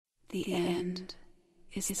The end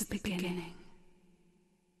is the beginning.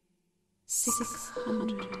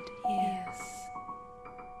 600 years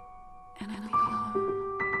and I'll be home.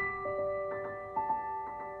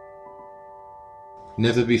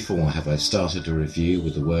 Never before have I started a review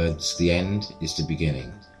with the words, "The end is the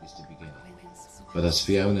beginning." But as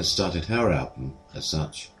Fiona started her album as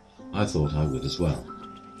such, I thought I would as well.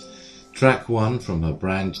 Track 1 from her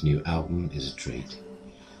brand new album is a treat.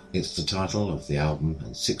 It's the title of the album,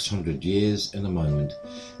 and 600 Years in a Moment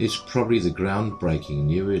is probably the groundbreaking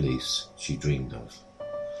new release she dreamed of.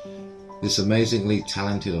 This amazingly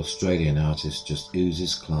talented Australian artist just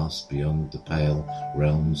oozes class beyond the pale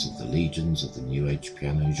realms of the legions of the New Age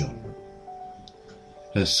piano genre.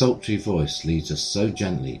 Her sultry voice leads us so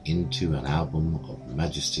gently into an album of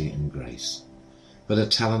majesty and grace, but a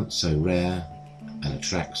talent so rare and a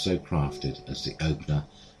track so crafted as the opener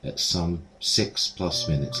at some 6+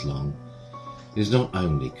 minutes long is not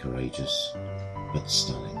only courageous but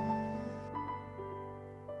stunning.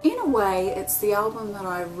 In a way, it's the album that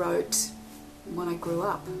I wrote when I grew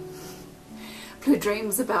up. Blue Dream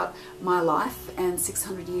was about my life, and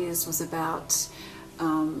 600 Years was about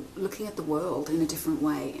looking at the world in a different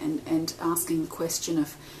way and asking the question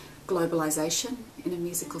of globalization in a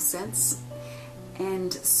musical sense.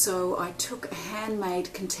 And so I took a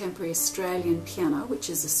handmade contemporary Australian piano, which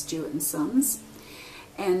is a Stewart & Sons,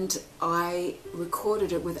 and I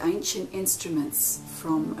recorded it with ancient instruments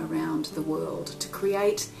from around the world to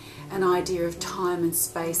create an idea of time and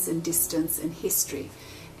space and distance and history,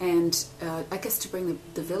 and I guess to bring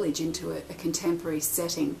the village into a contemporary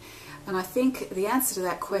setting. And I think the answer to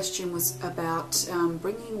that question was about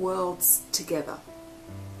bringing worlds together.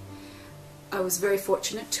 I was very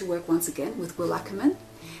fortunate to work once again with Will Ackerman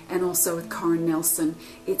and also with Corin Nelson.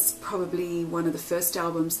 It's probably one of the first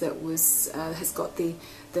albums that was has got the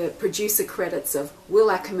producer credits of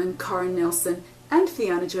Will Ackerman, Corin Nelson and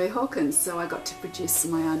Fiona Joy Hawkins. So I got to produce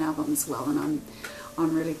my own album as well, and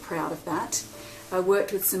I'm really proud of that. I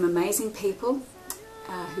worked with some amazing people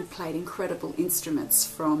who played incredible instruments,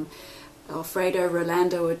 from Alfredo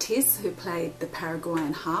Rolando Ortiz, who played the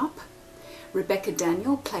Paraguayan harp. Rebecca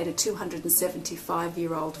Daniel played a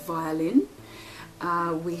 275-year-old violin.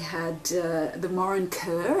 We had the Morin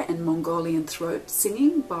Kerr and Mongolian throat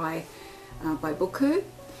singing by Buku,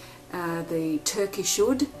 the Turkish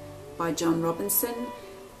Oud by John Robinson,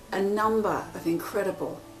 a number of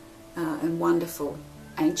incredible and wonderful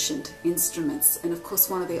ancient instruments. And of course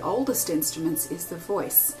one of the oldest instruments is the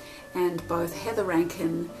voice, and both Heather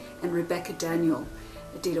Rankin and Rebecca Daniel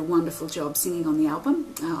did a wonderful job singing on the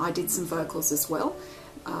album. I did some vocals as well,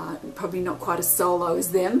 probably not quite as solo as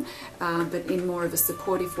them, but in more of a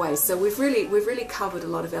supportive way. So we've really covered a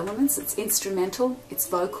lot of elements. It's instrumental, it's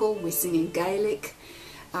vocal, we sing in Gaelic,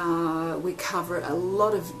 we cover a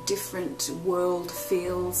lot of different world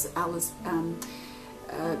feels,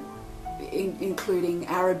 including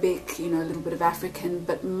Arabic, a little bit of African,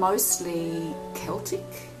 but mostly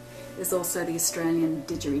Celtic. There's also the Australian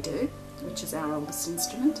didgeridoo, which is our oldest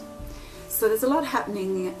instrument. So there's a lot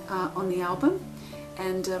happening on the album,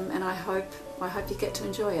 and I hope you get to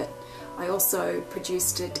enjoy it. I also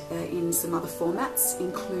produced it in some other formats,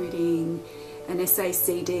 including an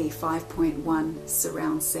SACD 5.1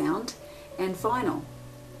 surround sound and vinyl.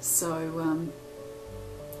 So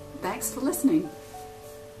thanks for listening.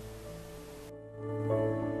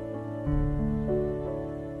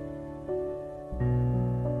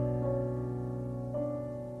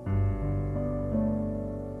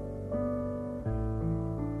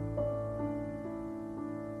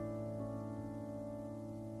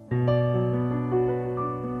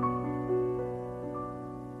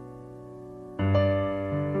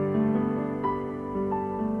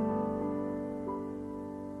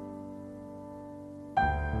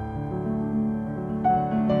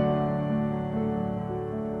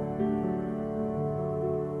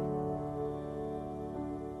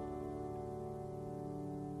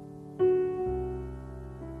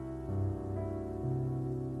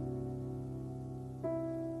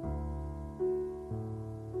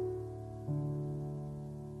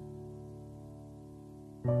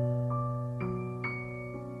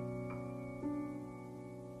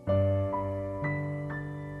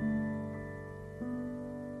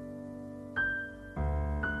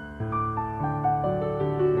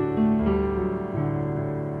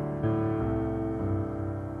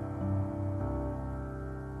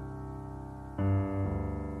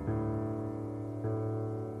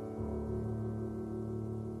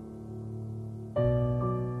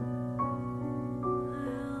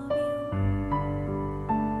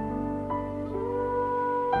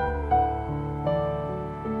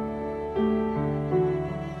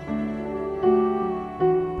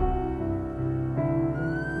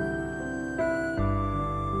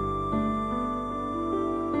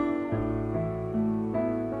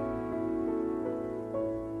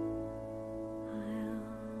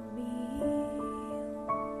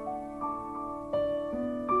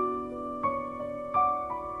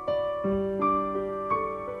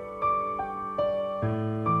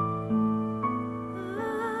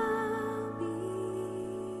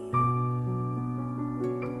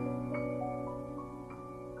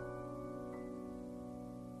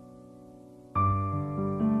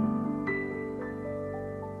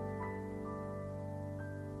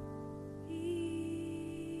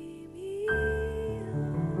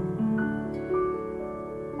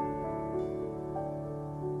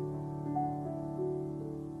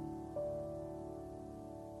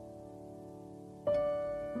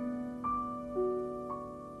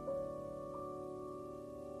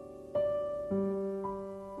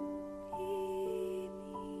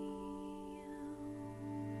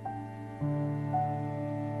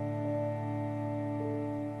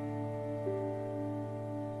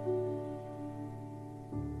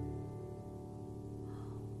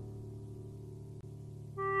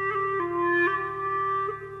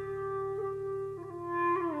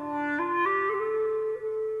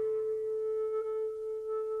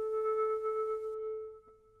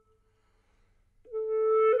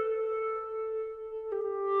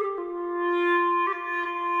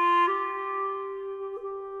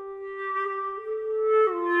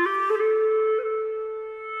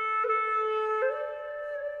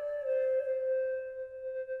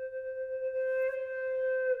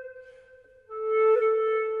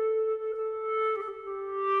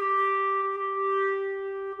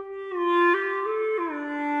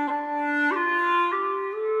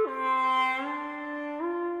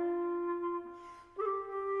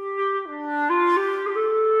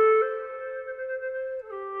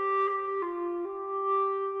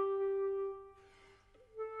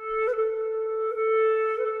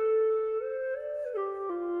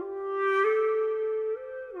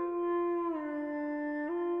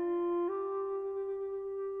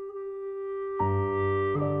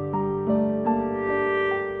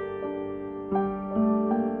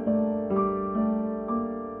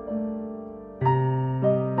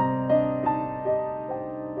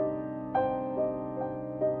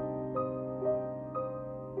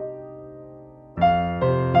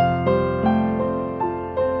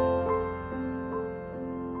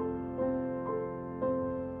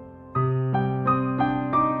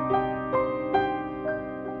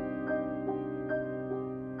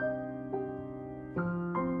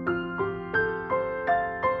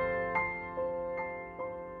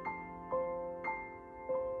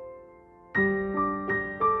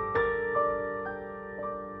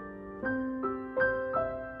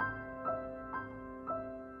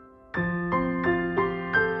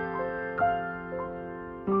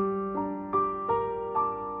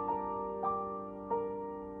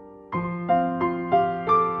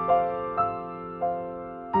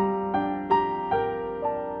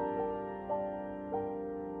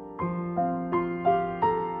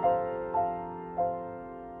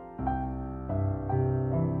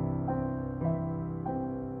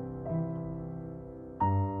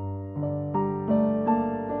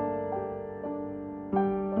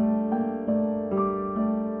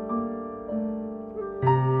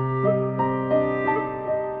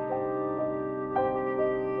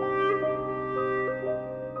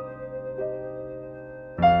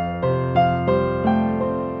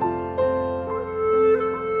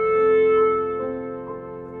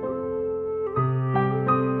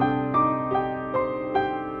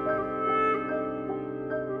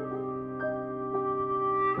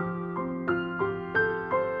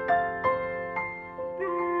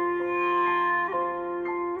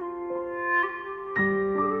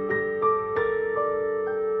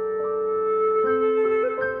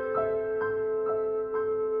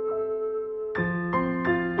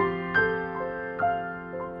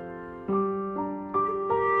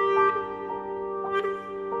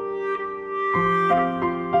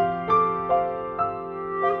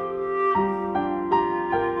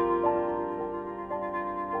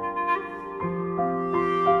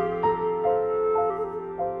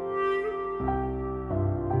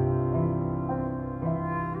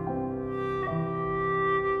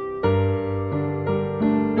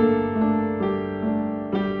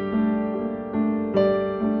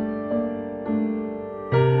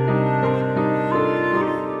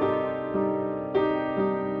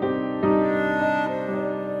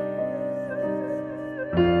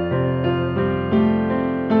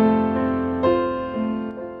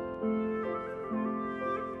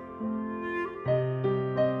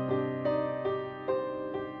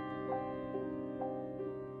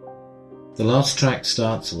 The last track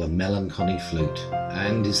starts with a melancholy flute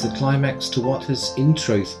and is the climax to what has in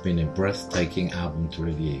truth been a breathtaking album to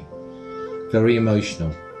review. Very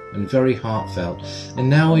emotional and very heartfelt, and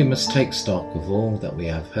now we must take stock of all that we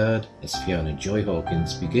have heard as Fiona Joy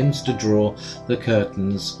Hawkins begins to draw the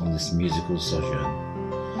curtains on this musical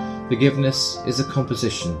sojourn. Forgiveness is a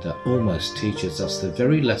composition that almost teaches us the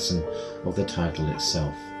very lesson of the title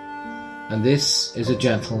itself. And this is a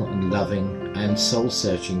gentle and loving and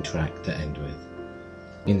soul-searching track to end with.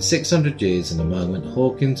 In 600 Years and a Moment,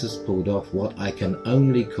 Hawkins has pulled off what I can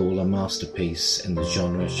only call a masterpiece in the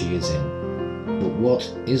genre she is in. But what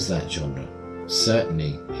is that genre?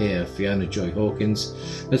 Certainly, here Fiona Joy Hawkins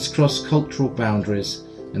has crossed cultural boundaries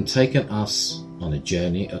and taken us on a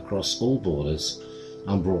journey across all borders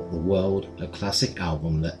and brought the world a classic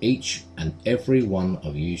album that each and every one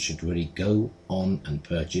of you should really go on and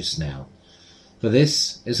purchase now. For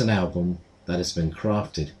this is an album that has been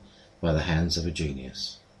crafted by the hands of a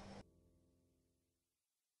genius.